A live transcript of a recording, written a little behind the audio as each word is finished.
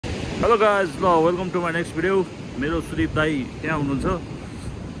Hello guys, ल welcome to my next video. मेरो सुदीप दाई त्यहाँ हुनुहुन्छ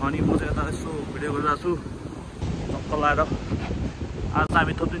अनि म चाहिँ यता यसो भिडियो गरिरहेको छु टक्क लाएर। आज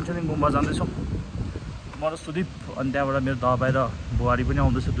हामी थुप्टेन छोइलिङ गुम्बा जाँदैछौँ, म र सुदीप, अनि त्यहाँबाट मेरो दाइ र बुहारी पनि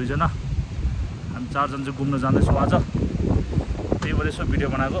आउँदैछ, दुईजना। हामी चारजना चाहिँ घुम्न जाँदैछौँ आज, त्यही भएर यसो भिडियो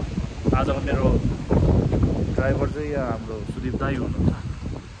बनाएको। आजको मेरो ड्राइभर चाहिँ यहाँ हाम्रो सुदीप दाई हुनुहुन्छ।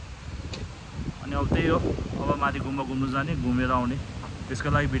 अनि अब त्यही हो, अब माथि गुम्बा घुम्नु जाने, घुमेर आउने, त्यसको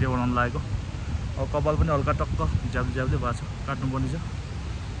लागि भिडियो बनाउनु लागेको। अब कपाल पनि हल्का टक्क झ्याप्दै भएको छ, काट्नुपर्ने छ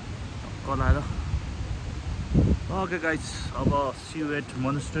टक्क लाएर। ओके गाइज, अब सी यू एट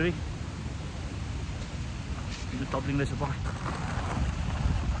मोनास्ट्री। यो तप्लिँदैछ पक्का।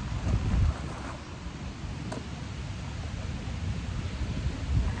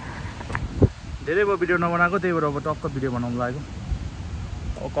 धेरै भयो भिडियो नबनाएको, त्यही भएर अब टक्क भिडियो बनाउनु लागेको।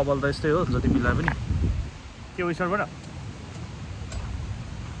 अब कपाल त यस्तै हो, जति मिलाए पनि। के हो स्टारबाट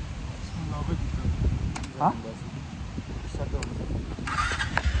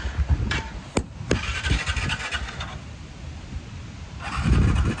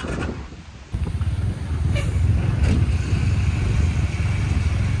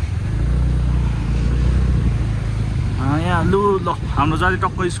यहाँ लु ल हाम्रो जाने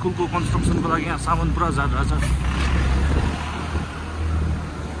टक्क स्कुलको कन्स्ट्रक्सनको लागि यहाँ सामान पुरा जाँदा छ।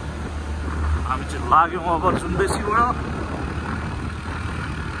 हामी चाहिँ लाग्यौँ अब जुन बेसीबाट।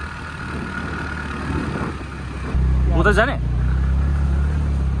 उता जाने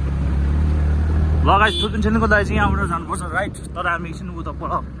ल गाइस, थुप्टेन छोइलिङको लागि चाहिँ यहाँबाट जानुपर्छ राइट। तर हामी एकछिन उता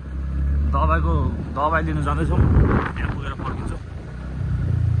पर दबाई लिनु जाँदैछौँ, त्यहाँ पुगेर फर्किन्छौँ।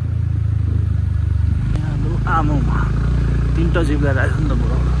 यहाँ लु आमामा 3टा जिप ल्याएर आएछ नि त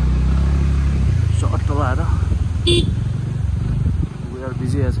बुढो, सर्ट लगाएर। We are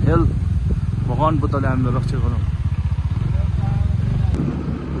busy as hell. भगवान बुद्धले हामीलाई रक्षा गरौँ।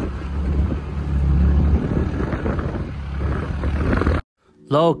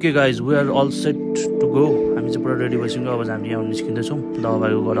 ल okay guys, we are all set to go. हामी चाहिँ पुरा रेडी भइसक्यौँ। अब हामी यहाँ निस्किँदैछौँ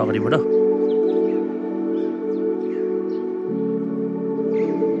दबाईको घर अगाडिबाट।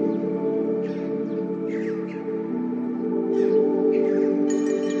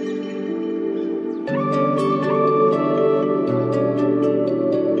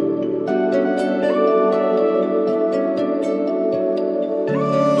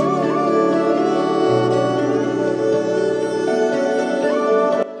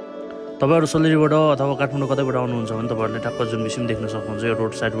 तपाईँहरू सोलेरीबाट अथवा काठमाडौँ कतैबाट आउनुहुन्छ भने तपाईँहरूले टक्क जुन विषय देख्न सक्नुहुन्छ यो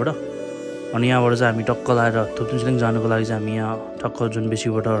रोड साइडबाट। अनि यहाँबाट चाहिँ हामी टक्क लाएर थुप्टेन छोइलिङ जानुको लागि चाहिँ हामी यहाँ टक्क जुन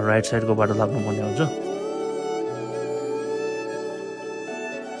बेसीबाट राइट साइडको बाटो लाग्नुपर्ने हुन्छ।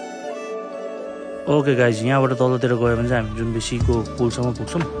 ओके गाइज, यहाँबाट तलतिर गयो भने चाहिँ हामी जुन बेसीको पुलसम्म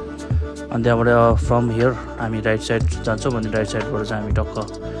पुग्छौँ। अनि त्यहाँबाट फ्रम हियर हामी राइट साइड जान्छौँ। अनि राइट साइडबाट चाहिँ हामी टक्क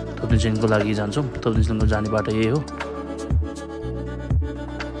थुप्टेन छोइलिङको लागि जान्छौँ। थुप्टेन छोइलिङको जाने बाटो यही हो।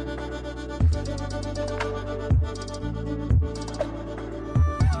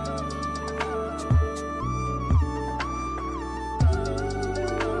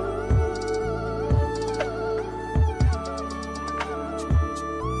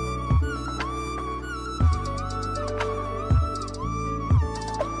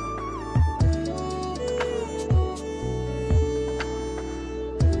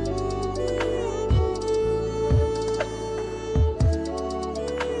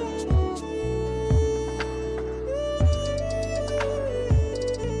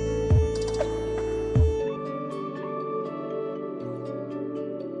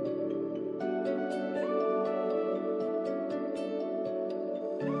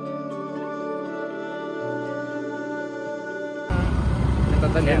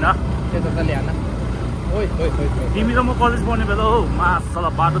 तिमी र म कलेज पढ्ने बेला हो, मासला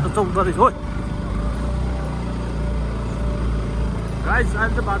बाटो त चौध रहेछ हो गाइस।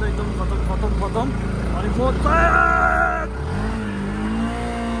 अहिले त बाटो एकदम खतम। अनि म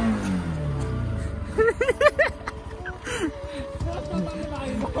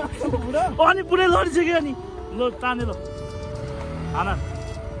अनि पुरै लडिसक्यो। अनि ल ताने ल खाना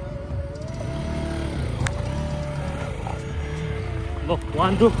ल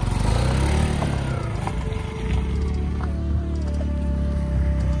 1 2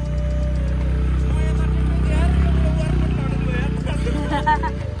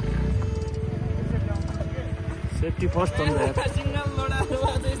 सेफ्टी फर्स्ट हो नि त।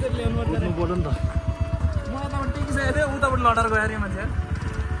 उठ्नु पर्यो नि त। म यताबाट टेकिसकेको थिएँ, उताबाट लडेर गयो अरे मान्छे।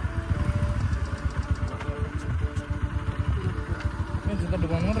 जुत्ता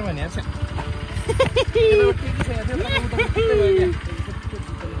डुबाउनु मात्र भने टेकिसकेको थियो।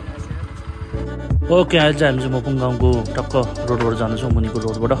 ओके, अहिले चाहिँ हामी चाहिँ मपुङ गाउँको टक्क रोडबाट जाँदैछौँ, मुनिको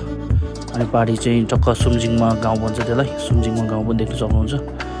रोडबाट। अनि पहाडी चाहिँ टक्क सुमजिङमा गाउँ भन्छ त्यसलाई, सुमजिङमा गाउँ पनि देख्न सक्नुहुन्छ।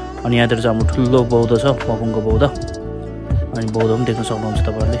 अनि यहाँतिर चाहिँ हाम्रो ठुलो बौद्ध छ, मपुङको बौद्ध। अनि बौद्ध पनि देख्न सक्नुहुन्छ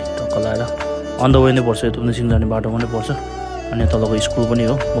तपाईँहरूले टक्क लाएर। अन द वे नै पर्छ, यो तुप्ने सिङ जाने बाटोमा नै पर्छ। अनि तलको स्कुल पनि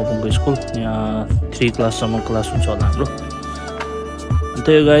हो, मपुङको स्कुल। यहाँ 3 क्लाससम्म क्लास हुन्छ होला हाम्रो।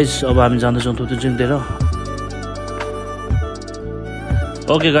 त्यही गाइज, अब हामी जाँदैछौँ थुप्ten सिङतिर।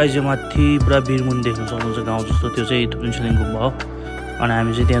 ओके गाइज, यो माथि पुरा भिरमुनि देख्न सक्नुहुन्छ गाउँ जस्तो, त्यो चाहिँ थुप्ten choeling गुम्बा हो। अनि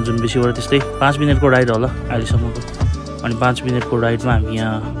हामी चाहिँ त्यहाँ जुन बेसीबाट त्यस्तै 5 मिनटको राइड होला अहिलेसम्मको। अनि 5 मिनटको राइडमा हामी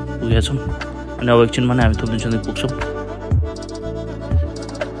यहाँ पुगेका छौँ। अनि अब एकछिनमा नै हामी थुप्ten choeling पुग्छौँ।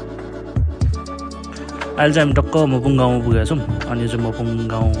 अहिले चाहिँ हामी टक्क मपुङ गाउँमा पुगेका छौँ। अनि यो चाहिँ मपुङ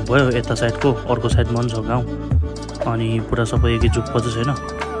गाउँ भयो, यता साइडको अर्को साइडमा पनि छ गाउँ। अनि पुरा सबै एकै जुप्पो चाहिँ छैन।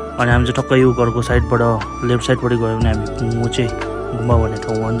 अनि हामी चाहिँ टक्क यो घरको साइडबाट लेफ्ट साइडबाट गयो भने हामी पुङ्मुचे गुम्बा भन्ने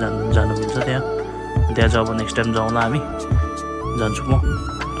ठाउँमा पनि जानु मिल्छ। त्यहाँ चाहिँ अब नेक्स्ट टाइम जाउँला हामी, जान्छु म।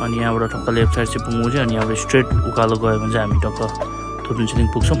 अनि यहाँबाट टक्क लेफ्ट साइड चाहिँ पुङ्मुचे, अनि यहाँबाट स्ट्रेट उकालो गयो भने चाहिँ हामी टक्क थुप्ten choeling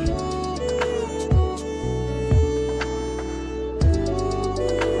पुग्छौँ।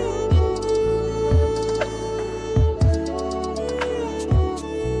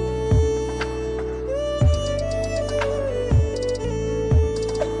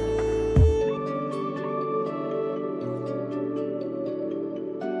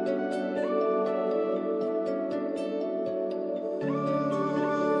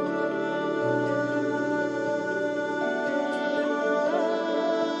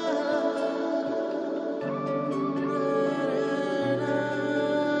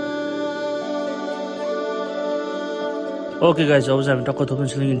 ओके गाइज, अब चाहिँ हामी टक्क थुप्ten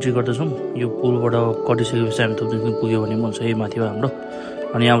choeling इन्ट्री गर्दैछौँ। यो पुलबाट कटिसकेपछि हामी थुप्ten choeling पुग्यो भने पनि हुन्छ, यही माथि हो हाम्रो।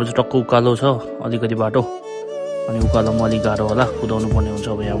 अनि यहाँबाट चाहिँ टक्क उकालो छ अलिकति बाटो। अनि उकालोमा अलिक गाह्रो होला, कुदाउनु पर्ने हुन्छ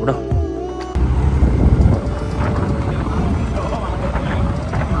अब यहाँबाट।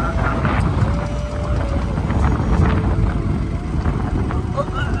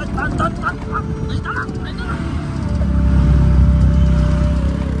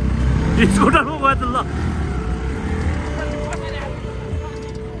 स्कुटरमा गयो त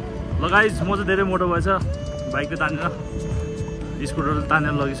ल गाइज, म चाहिँ धेरै मोटो भएछ, बाइकले तानेर स्कुटरले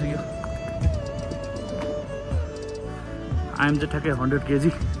तानेर लगिसक्यो। आइएम चाहिँ ठ्याक्कै 100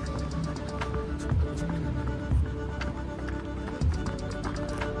 kg।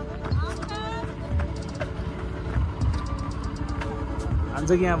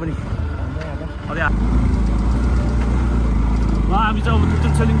 हान्छ कि यहाँ पनि अरे ल, हामी चाहिँ अब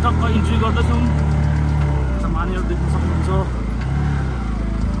थुप्ten choeling टक्क इन्ट्री गर्दैछौँ। मानिहरू देख्न सक्नुहुन्छ।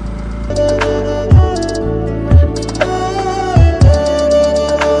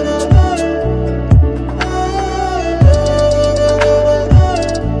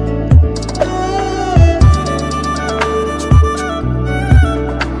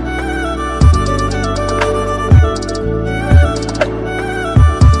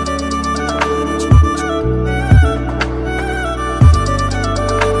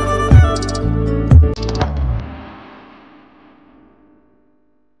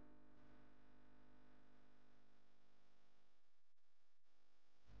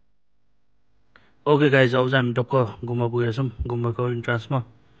 ओके गाइज, अब चाहिँ हामी टक्क गुम्बा पुगेका छौँ। गुम्बाको इन्ट्रान्समा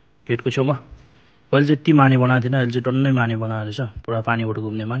गेटको छेउमा। पहिले चाहिँ यति माने बनाएको थिएन, अहिले चाहिँ टन्नै माने बनाएको रहेछ, पुरा पानीबाट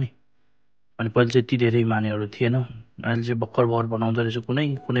घुम्ने माने। अनि पहिले चाहिँ यति धेरै मानेहरू थिएन, अहिले चाहिँ भर्खर बनाउँदो रहेछ,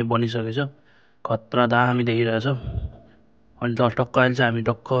 कुनै कुनै बनिसकेछ, खतरा दामी देखिरहेछ। अनि टक्क अहिले चाहिँ हामी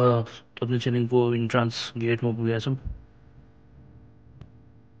टक्क थुप्ten choelingको इन्ट्रान्स गेटमा पुगेका छौँ।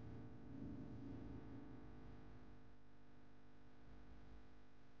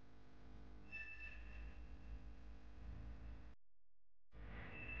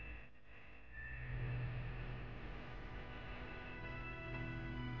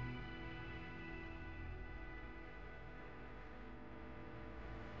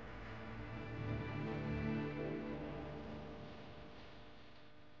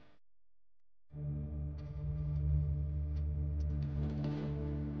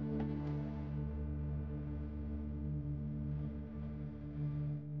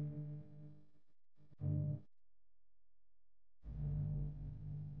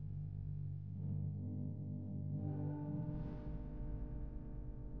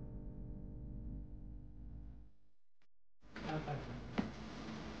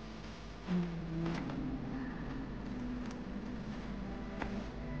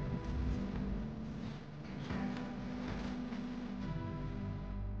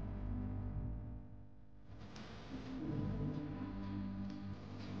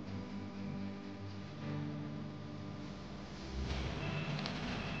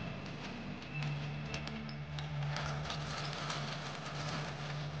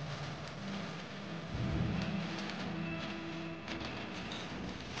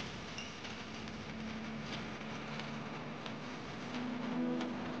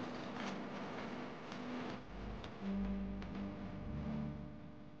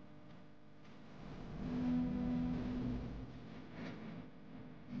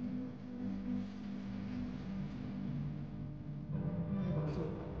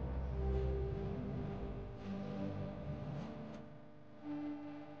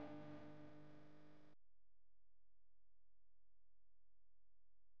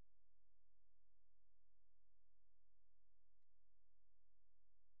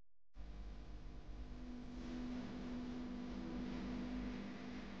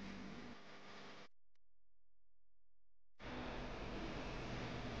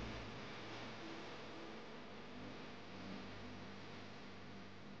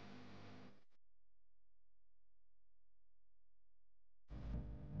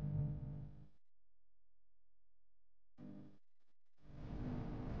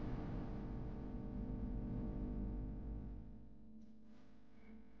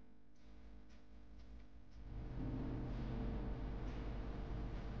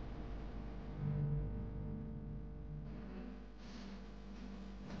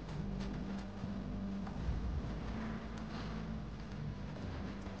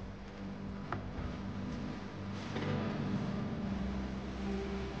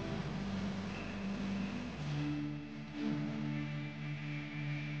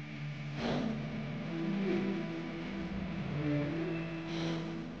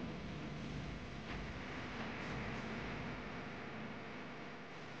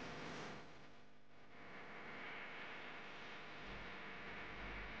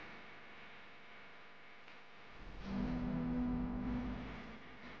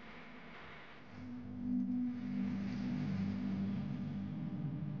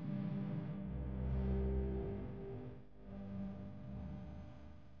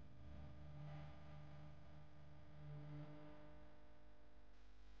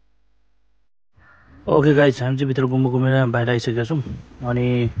 ओके गाइस, हामी चाहिँ भित्र गुम्बा घुमेर बाहिर आइसकेका छौँ।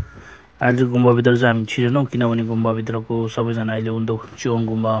 अनि अहिले गुम्बाभित्र चाहिँ हामी छिरेनौँ, किनभने गुम्बाभित्रको सबैजना अहिले उन्दो चोङ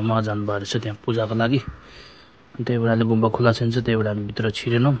गुम्बामा जानुभएको रहेछ त्यहाँ पूजाको लागि। अनि त्यही भएर अहिले गुम्बा खुला छैन, त्यही भएर हामी भित्र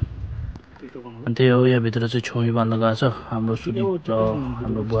छिरेनौँ। अनि त्यही हो, यहाँभित्र चाहिँ छोमी बाल्न गएको छ हाम्रो सुदीप र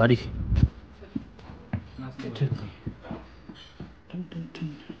हाम्रो बुहारी।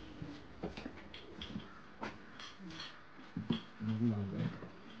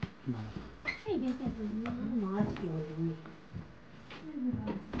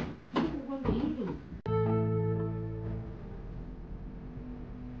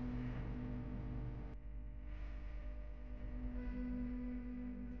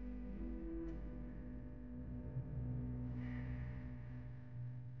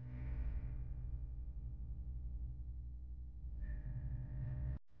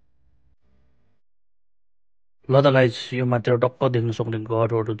 ल त गाइस, यो मात्र टक्क देख्न सक्ने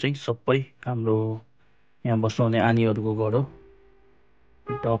घरहरू चाहिँ सबै हाम्रो यहाँ बस्नुहुने आनीहरूको घर हो।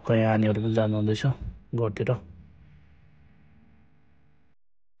 टक्क यहाँ आनीहरू पनि जानु हुँदैछ घरतिर।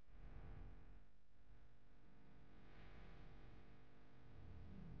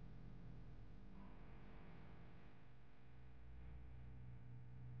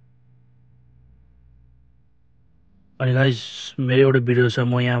 अनि गाइस, मेरो एउटा भिडियो छ,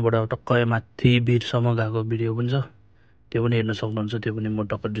 म यहाँबाट टक्क माथि भिरसम्म गएको भिडियो पनि छ, त्यो पनि हेर्न सक्नुहुन्छ। त्यो पनि म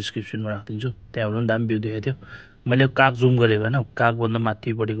टक्क डिस्क्रिप्सनमा राखिदिन्छु। त्यहाँबाट पनि दामी भ्यू देखाएको थियो। मैले काग जुम गरेको होइन, कागभन्दा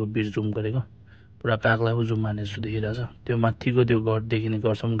माथिपट्टिको भिर जुम गरेको, पुरा कागलाई पो जुम हाने जस्तो देखिरहेछ। त्यो माथिको त्यो घर देखिने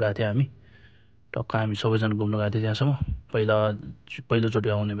घरसम्म गएको थियो हामी। टक्क हामी सबैजना घुम्न गएको थियो त्यहाँसम्म, पहिलोचोटि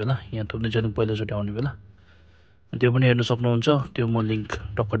आउने बेला, यहाँ थुप्रै चाहिँ पहिलोचोटि आउने बेला। त्यो पनि हेर्न सक्नुहुन्छ। त्यो म लिङ्क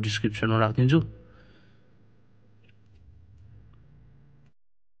टक्क डिस्क्रिप्सनमा राखिदिन्छु।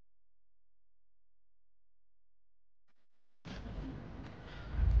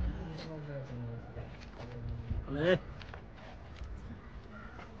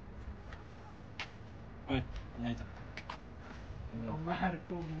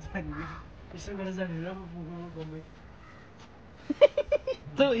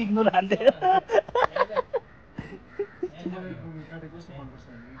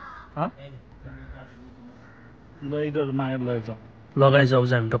 लगाइन्छ अब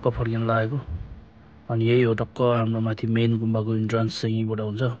चाहिँ हामी टक्क फर्किन लागेको। अनि यही हो टक्क हाम्रो माथि मेन गुम्बाको इन्ट्रान्स चाहिँ यहीँबाट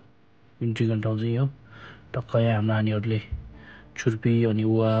हुन्छ, इन्ट्री गर्ने ठाउँ चाहिँ हो। टक्क यहाँ हाम्रो नानीहरूले छुर्पी अनि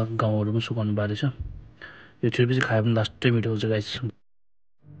उवा गाउँहरू पनि सुकाउनु भएको रहेछ। यो छुर्पी चाहिँ खायो भने लास्टै मिठो हुन्छ गाइस।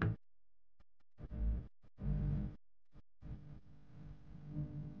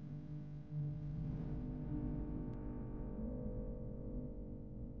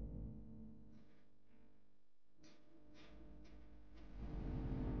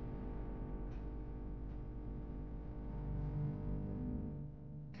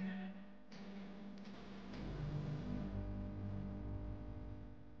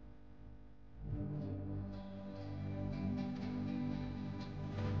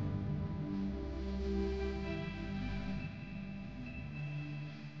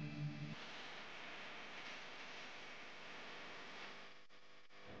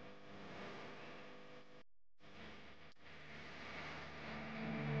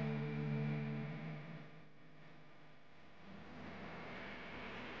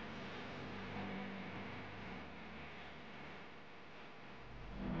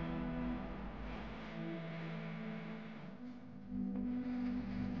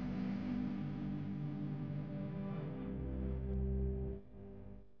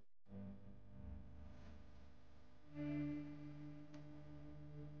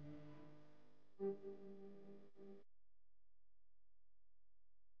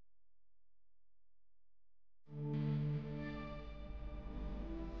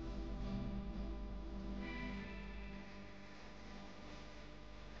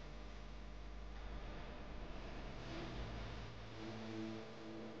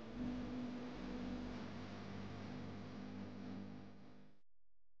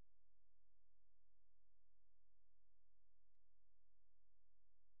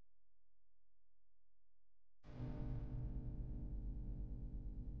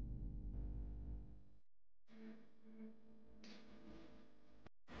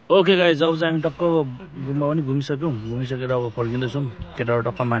 ओके गाइज, अब चाहिँ हामी टक्क गुम्बा पनि घुमिसक्यौँ। घुमिसकेर अब फर्किँदैछौँ। केटाबाट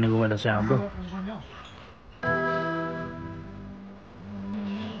टक्क माने घुमेर चाहिँ हाम्रो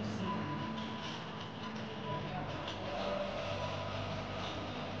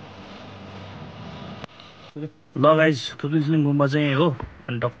ल गाइज, थुप्रै छिलिङ गुम्बा चाहिँ यही हो।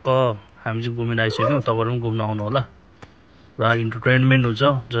 अनि टक्क हामी चाहिँ घुमेर आइसक्यौँ। तपाईँहरू पनि घुम्न आउनु होला, र इन्टरटेनमेन्ट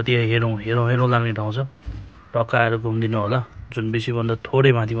हुन्छ। जति हेरौँ लाग्ने ठाउँ छ, टक्क आएर घुमिदिनु होला। जुन बेसी भन्दा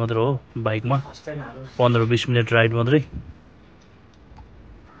थोरै माथि मात्र हो बाइकमा 15-20 मिनेट राइड मात्रै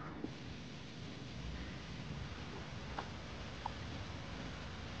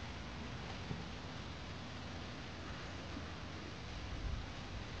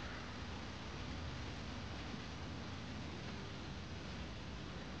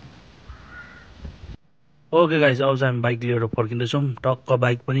ओके गाइस अब चाहिँ हामी बाइक लिएर फर्किँदैछौँ टक्क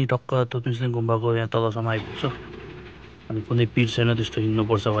बाइक पनि टक्क थुप्ten choeling गुम्बाको यहाँ तलसम्म आइपुग्छ अनि कुनै पिर छैन त्यस्तो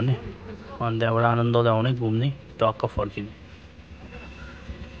हिँड्नुपर्छ भने अनि त्यहाँबाट आनन्दले आउने घुम्ने टक्क फर्किने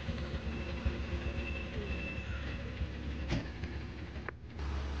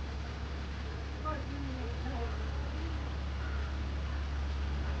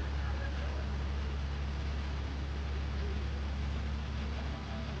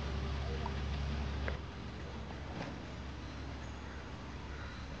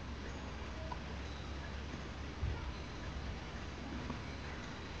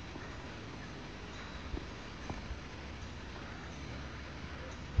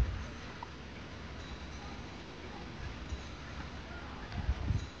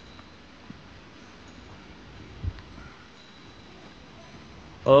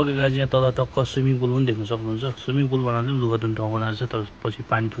ओके गाइस यहाँ तल टक्क स्विमिङ पुल पनि देख्न सक्नुहुन्छ स्विमिङ पुल बनाउँदा पनि लुगाधुन ठाउँ बनाएको छ तर पछि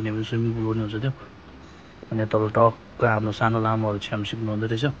पानी थुने पनि स्विमिङ पुल पनि हुन्छ त्यो अनि तल टक्क हाम्रो सानो लामाहरू छ्याम सिक्नु हुँदै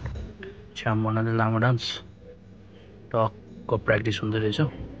रहेछ छ्याम भन्नाले लामा डान्स टक्क प्र्याक्टिस हुँदै रहेछ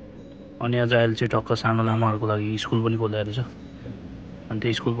अनि आज अहिले चाहिँ टक्क सानो लामाहरूको लागि स्कुल पनि खोलेको रहेछ अनि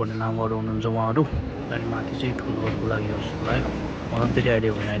त्यो स्कुल पढ्ने लामाहरू हुनुहुन्छ उहाँहरू अनि माथि चाहिँ ठुलोहरूको लागि हो जस्तो लाग्यो मलाई त्यति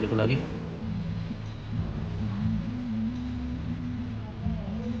आइडिया भएन अहिलेको लागि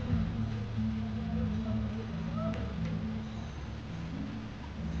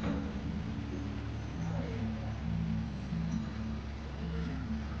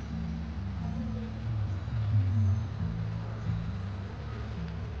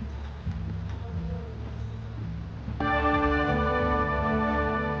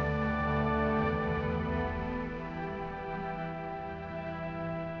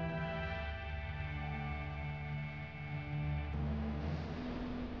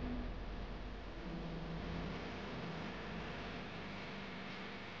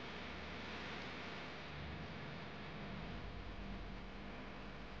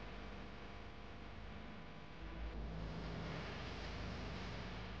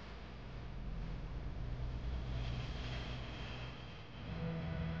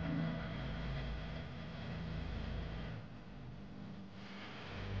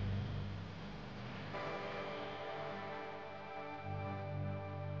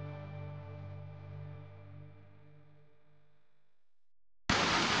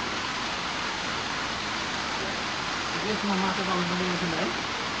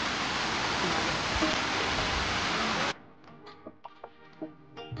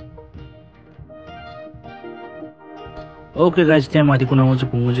ओके गाइस त्यहाँ माथि कुनामा चाहिँ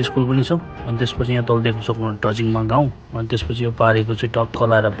पुङ्गुजी स्कुल पनि छ अनि त्यसपछि यहाँ तल देख्न सक्नुहुन्छ टजिङमा गाउँ अनि त्यसपछि यो पारेको चाहिँ टक्क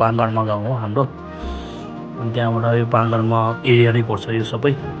लाएर पाङ्गारमा गाउँ हो हाम्रो अनि त्यहाँबाट यो पाङ्गारमा एरिया नै पर्छ यो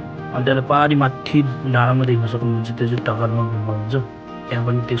सबै अनि त्यसलाई पारी माथि डाँडामा देख्न सक्नुहुन्छ त्यो चाहिँ टगरमा गुम्बा हुन्छ त्यहाँ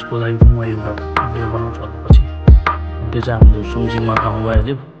पनि त्यसको लागि म एउटा भिडियो बनाउँछु पछि त्यो चाहिँ हाम्रो सुङजिङमा गाउँ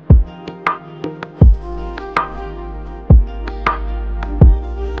भइहाल्यो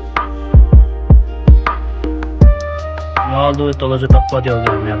तल चाहिँ टक्क त्यो अघि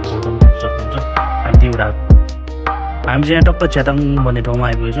हामी आफ्नो फोटो देख्न सक्नुहुन्छ हामी त्यहीँबाट हामी चाहिँ यहाँ टक्क च्याताङ भन्ने ठाउँमा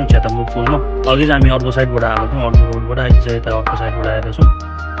आइपुगेको छौँ च्याताङको पुलमा अघि चाहिँ हामी अर्को साइडबाट आएको थियौँ अर्को रोडबाट अहिले चाहिँ यता अर्को साइडबाट आएका छौँ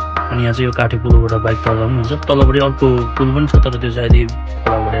अनि यहाँ चाहिँ यो काठे पुलबाट बाइक चलाउनु पनि हुन्छ तलपट्टि अर्को पुल पनि छ तर त्यो चाहिँ अहिले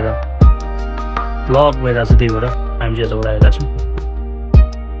खोला बढेर ब्लक भइरहेको छ त्यही भएर हामी चाहिँ यताबाट आएका छौँ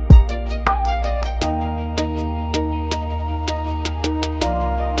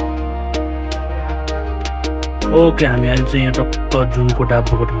ओके हामी अहिले चाहिँ यहाँ टक्क जुनको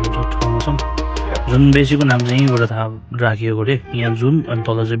डाब्बोको ठाउँमा छौँ जुन बेसीको नाम चाहिँ यहीँबाट थाहा राखिएको अरे यहाँ जुन अनि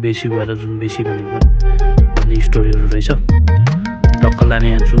तल चाहिँ बेसी भएर जुन बेसी भनेको भन्ने स्टोरीहरू रहेछ टक्क लाने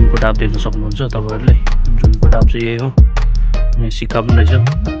यहाँ जुनको डाब देख्न सक्नुहुन्छ तपाईँहरूले जुनको डाब चाहिँ यही हो यहाँ सिक्का पनि रहेछ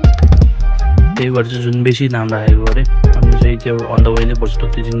त्यही भएर चाहिँ जुन बेसी नाम राखेको अरे अनि चाहिँ त्यो अन द वे नै पर्छ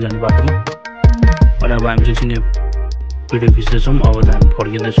टक्टिजिङ जाने बाटोमा अनि अब हामी चाहिँ भिडियो खिच्दैछौँ अब हामी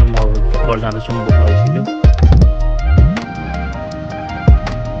फर्किँदैछौँ अब घर जाँदैछौँ भोक लागिसक्यो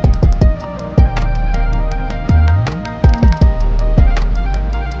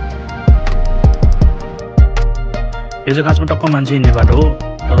यो चाहिँ खासमा टक्क मान्छे हिँड्ने बाटो हो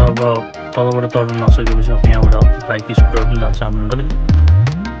तर अब तलबाट तर्नु नसकेपछि अब यहाँबाट बाइक स्कुटर पनि जान्छ हाम्रो पनि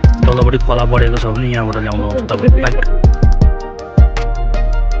तलपट्टि खोला बढेको छ भने यहाँबाट ल्याउनु आउँछ तपाईँको बाइक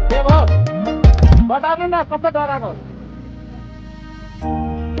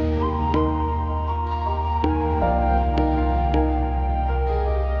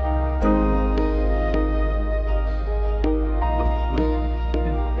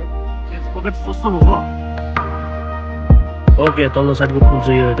पकेट कस्तो भयो ओके तल्लो साइडको पुल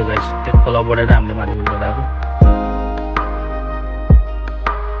चाहिँ यो त गाइस त्यो तल बढेर हामीले माथि उठेर आएको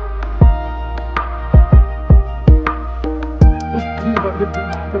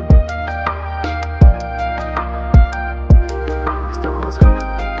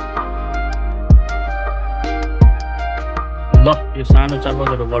ल यो सानो 4-5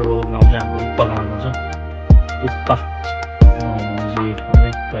 वटा बडो गाउँ चाहिँ हाम्रो उप्पा गाउँ भन्छ उप्पा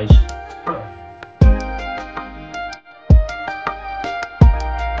प्राइस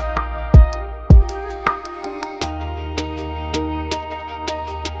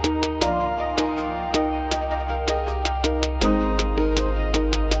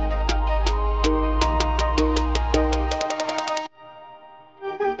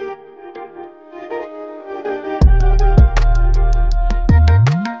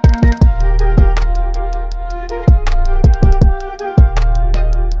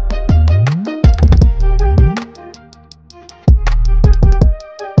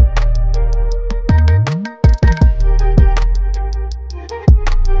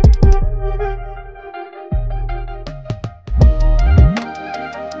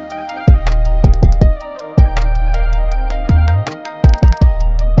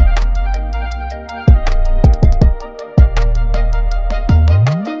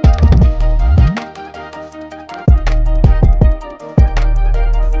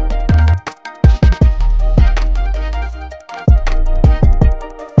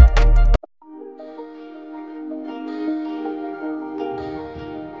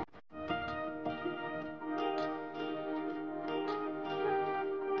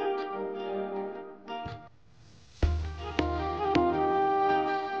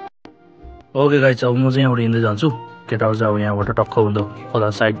ओके गाइस अब म चाहिँ यहाँबाट हिँड्दै जान्छु केटाहरू चाहिँ अब यहाँबाट टक्क हुँदो खोला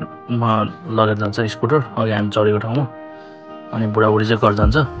साइडमा लगेर जान्छ स्कुटर अघि हामी चढेको ठाउँमा अनि बुढाबुढी चाहिँ घर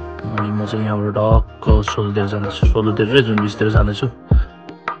जान्छ अनि म चाहिँ यहाँबाट टक्क सोलुतिर जाँदैछु सोलुतिर र जुन बिचतिर जाँदैछु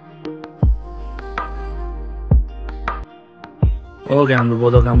ओके हाम्रो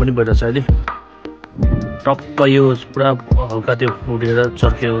बोधो काम पनि भइरहेको छ अहिले टक्क यो पुरा हल्का त्यो उठेर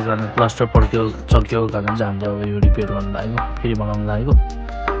चर्किएको कारण प्लास्टर पड्कियो चर्किएको कारण चाहिँ हामीले अब यो रिपेयर गर्न लागेको फेरि बनाउन लागेको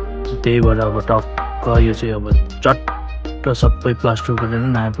त्यही भएर अब टक्क यो चाहिँ अब चट्ट सबै प्लास्टर गरेर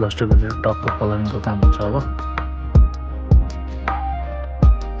नयाँ प्लास्टर गरेर टक्क कलरिङको काम हुन्छ अब